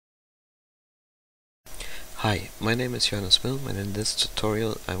Hi, my name is Johannes Wilm, and in this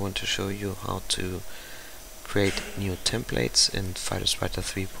tutorial I want to show you how to create new templates in Fidus Writer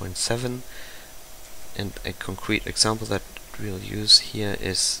 3.7. And a concrete example that we'll use here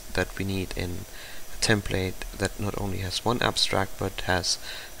is that we need a template that not only has one abstract but has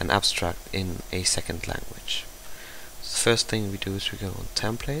an abstract in a second language. So the first thing we do is we go on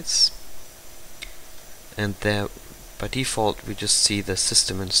templates, and there by default we just see the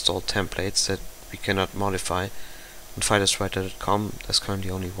system installed templates that we cannot modify. On fiduswriter.com there's currently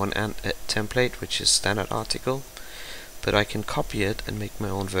only one template, which is standard article, but I can copy it and make my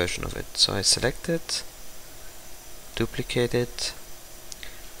own version of it. So I select it, duplicate it.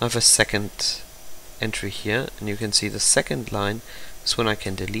 I have a second entry here, and you can see the second line. This one I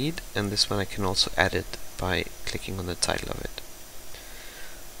can delete, and this one I can also edit by clicking on the title of it.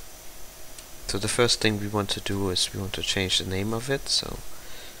 So the first thing we want to do is we want to change the name of it. So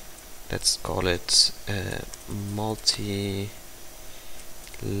let's call it multilingual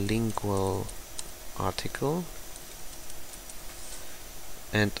article.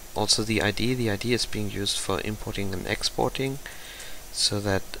 And also the ID is being used for importing and exporting, so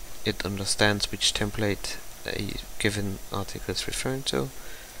that it understands which template a given article is referring to.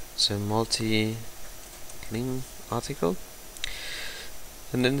 So multilingual article.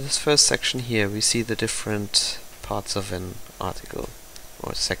 And in this first section here we see the different parts of an article,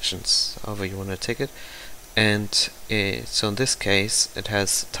 or sections, however you want to take it. And so in this case it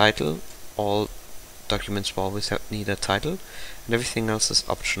has title. All documents will always need a title, and everything else is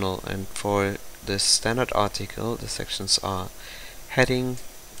optional. And for this standard article, the sections are heading.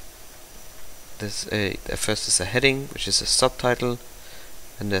 This first is a heading, which is a subtitle,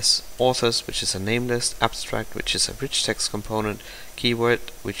 and there's authors, which is a name list, abstract, which is a rich text component, keyword,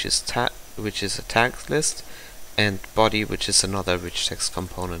 which is a tag list, and body, which is another rich text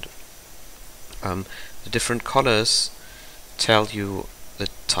component. The different colors tell you the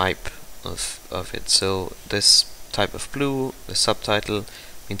type of it. So this type of blue, the subtitle,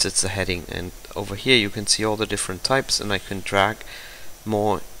 means it's a heading, and over here you can see all the different types, and I can drag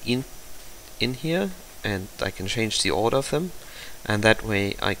more in here, and I can change the order of them, and that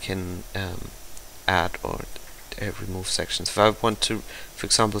way I can add or remove sections. If I want to, for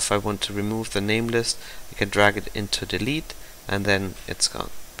example, if I want to remove the name list, I can drag it into delete, and then it's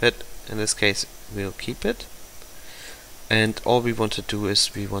gone. But in this case we'll keep it, and all we want to do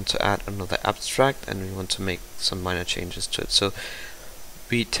is we want to add another abstract, and we want to make some minor changes to it. So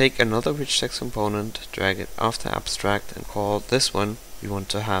we take another rich text component, drag it after abstract, and call this one, we want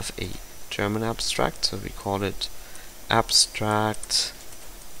to have a German abstract, so we call it abstract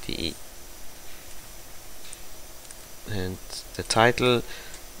DE. And the title,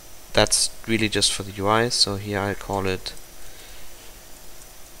 that's really just for the UI, so here I call it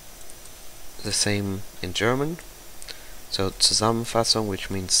the same in German, so Zusammenfassung, which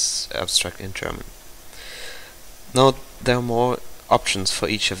means abstract in German. Now there are more options for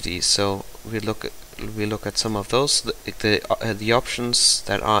each of these, so we look at some of those. The options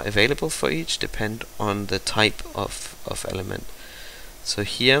that are available for each depend on the type of element. So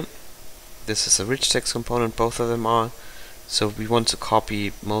here, this is a rich text component, both of them are. So we want to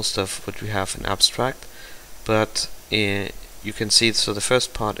copy most of what we have in abstract, but you can see, so the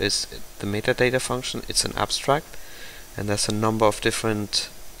first part is the metadata function. It's an abstract, and there's a number of different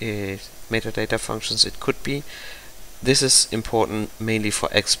metadata functions it could be. This is important mainly for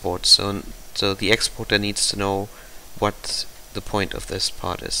export, so the exporter needs to know what the point of this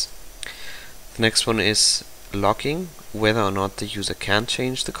part is. The next one is logging, whether or not the user can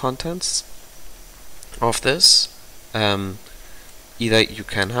change the contents of this. Either you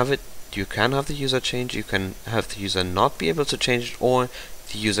can have the user change, you can have the user not be able to change it, or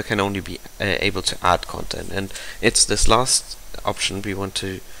the user can only be able to add content. And it's this last option we want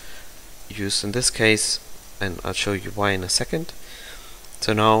to use in this case, and I'll show you why in a second.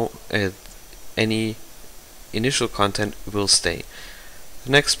 So now any initial content will stay.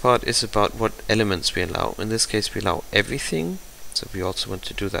 The next part is about what elements we allow. In this case we allow everything, so we also want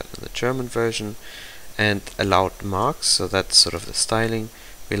to do that in the German version. And allowed marks, so that's sort of the styling.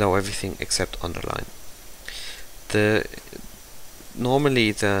 We allow everything except underline.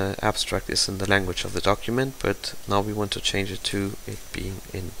 Normally the abstract is in the language of the document, but now we want to change it to it being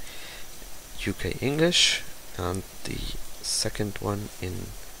in UK English, and the second one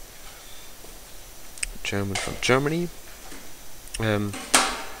in German from Germany.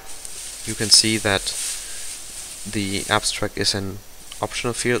 You can see that the abstract is an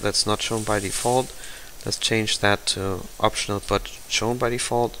optional field that's not shown by default. Let's change that to optional but shown by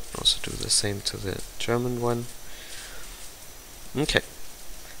default. Also do the same to the German one. Okay.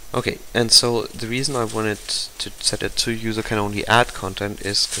 Okay, and so the reason I wanted to set it to user can only add content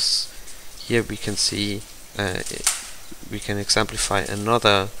is because here we can see we can exemplify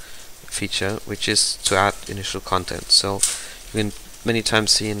another feature, which is to add initial content. So you can many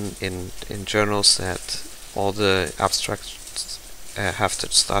times see in journals that all the abstracts have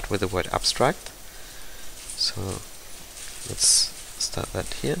to start with the word abstract. So let's start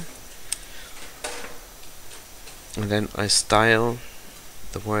that here. And then I style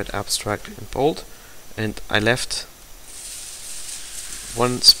the word abstract in bold, and I left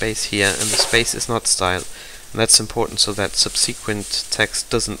one space here, and the space is not styled. And that's important so that subsequent text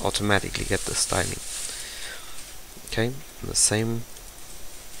doesn't automatically get the styling. Okay, and the same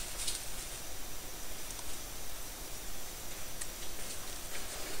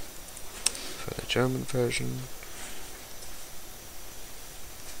for the German version.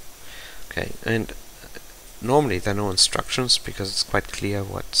 Okay, and normally there are no instructions because it's quite clear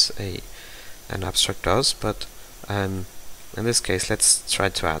what an abstract does, but in this case let's try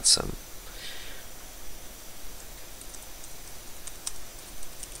to add some.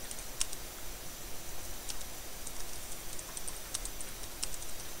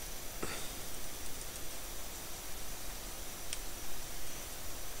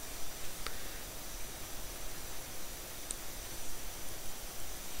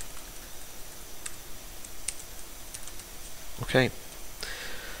 Okay,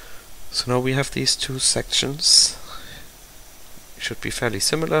 so now we have these two sections. Should be fairly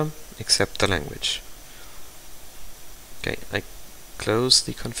similar, except the language. Okay, I close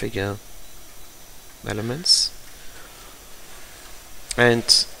the configure elements, and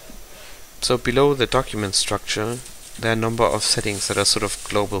so below the document structure there are a number of settings that are sort of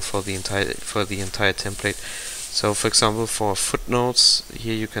global for the entire template. So for example, for footnotes,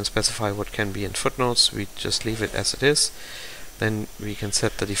 here you can specify what can be in footnotes. We just leave it as it is. Then we can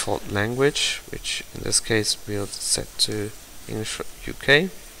set the default language, which in this case we'll set to English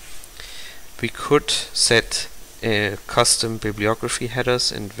UK. We could set custom bibliography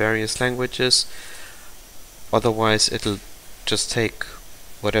headers in various languages. Otherwise it'll just take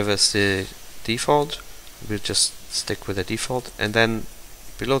whatever's the default. We'll just stick with the default. And then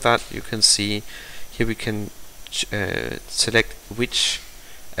below that you can see here we can select which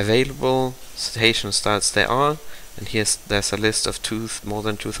available citation styles there are. And there's a list of more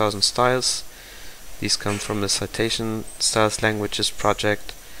than 2,000 styles. These come from the Citation Styles Languages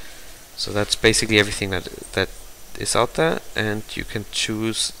project. So that's basically everything that is out there, and you can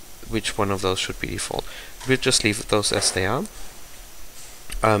choose which one of those should be default. We'll just leave those as they are.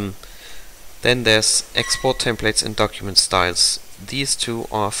 Then there's export templates and document styles. These two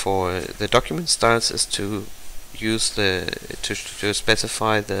are for the document styles is to use to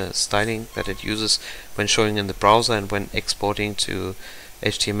specify the styling that it uses when showing in the browser and when exporting to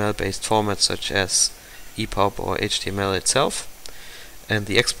HTML based formats such as EPUB or HTML itself. And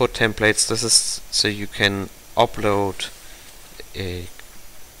the export templates, this is so you can upload a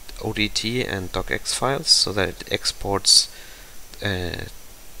ODT and docx files so that it exports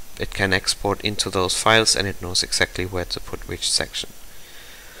it can export into those files and it knows exactly where to put which section.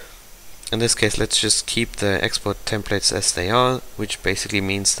 In this case, let's just keep the export templates as they are, which basically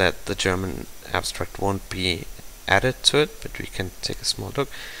means that the German abstract won't be added to it, but we can take a small look.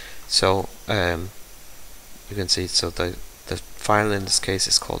 So you can see, so the file in this case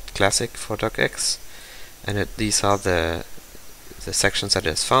is called classic for docx, and these are the sections that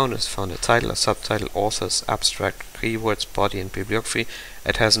it has found. It's found a title, a subtitle, authors, abstract, keywords, body, and bibliography.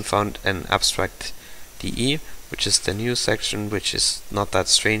 It hasn't found an abstract DE, which is the new section, which is not that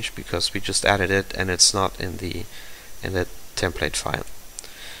strange because we just added it and it's not in the template file.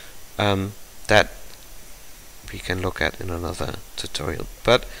 That we can look at in another tutorial.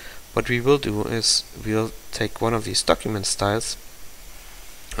 But what we will do is we'll take one of these document styles,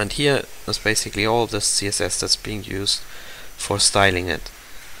 and here is basically all the CSS that's being used for styling it.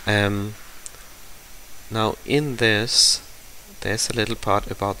 Now in this there's a little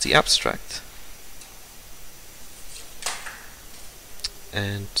part about the abstract,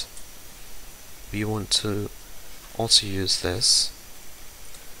 and we want to also use this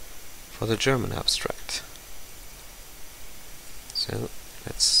for the German abstract. So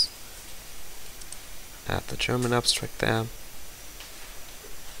let's add the German abstract there.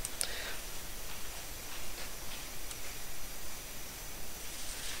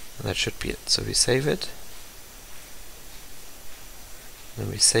 And that should be it. So we save it. Then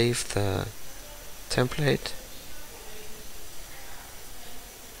we save the template.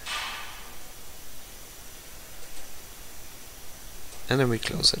 And then we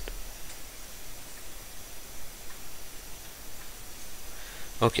close it.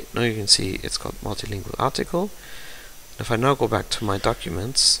 Okay, now you can see it's called multilingual article. If I now go back to my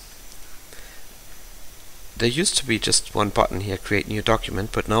documents, there used to be just one button here, create new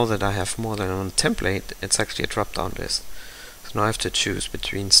document, but now that I have more than one template, it's actually a drop down list. So now I have to choose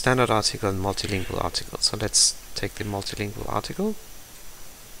between standard article and multilingual article. So let's take the multilingual article.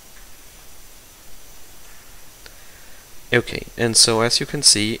 Okay, and so as you can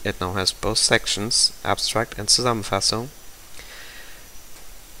see, it now has both sections, abstract and Zusammenfassung.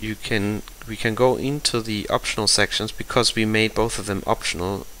 We can go into the optional sections. Because we made both of them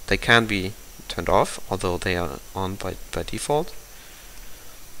optional, they can be turned off, although they are on by default.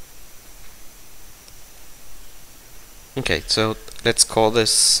 Okay, so let's call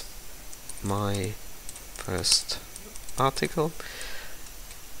this my first article.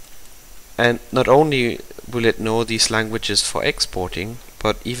 And not only will it know these languages for exporting,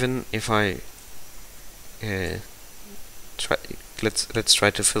 but even if I let's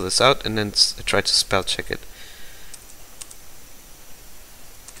try to fill this out and then try to spell check it.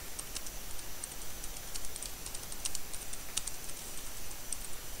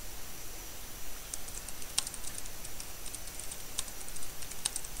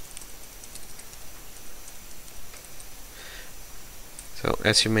 So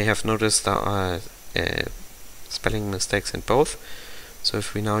as you may have noticed, there are spelling mistakes in both. So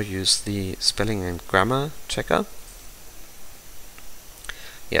if we now use the spelling and grammar checker,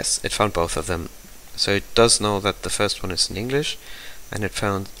 yes, it found both of them. So it does know that the first one is in English, and it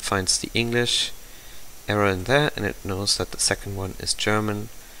finds the English error in there, and it knows that the second one is German,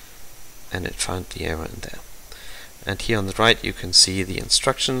 and it found the error in there. And here on the right you can see the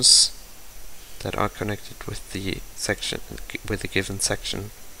instructions that are connected with the section, with the given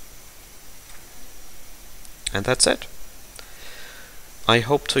section. And that's it. I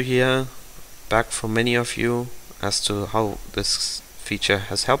hope to hear back from many of you as to how this feature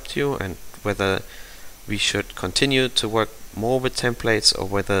has helped you, and whether we should continue to work more with templates, or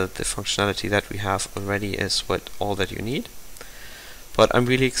whether the functionality that we have already is all that you need. But I'm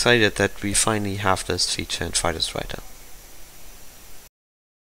really excited that we finally have this feature in Fidus Writer.